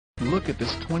look at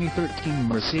this 2013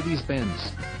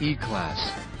 Mercedes-Benz E-Class.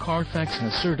 Carfax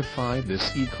has certified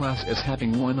this E-Class as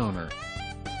having one owner.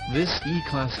 This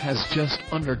E-Class has just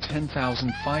under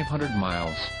 10,500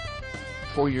 miles.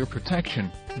 For your protection,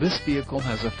 this vehicle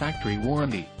has a factory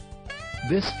warranty.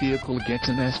 This vehicle gets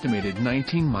an estimated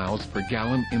 19 miles per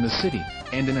gallon in the city,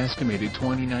 and an estimated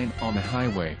 29 on the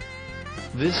highway.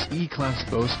 This E-Class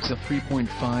boasts a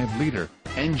 3.5-liter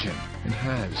engine, and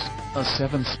has a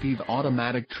 7-speed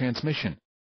automatic transmission.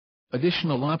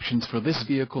 Additional options for this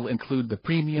vehicle include the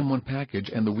Premium One package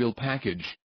and the Wheel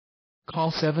package.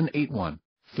 Call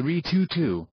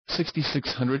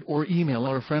 781-322-6600 or email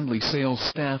our friendly sales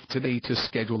staff today to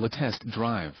schedule a test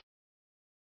drive.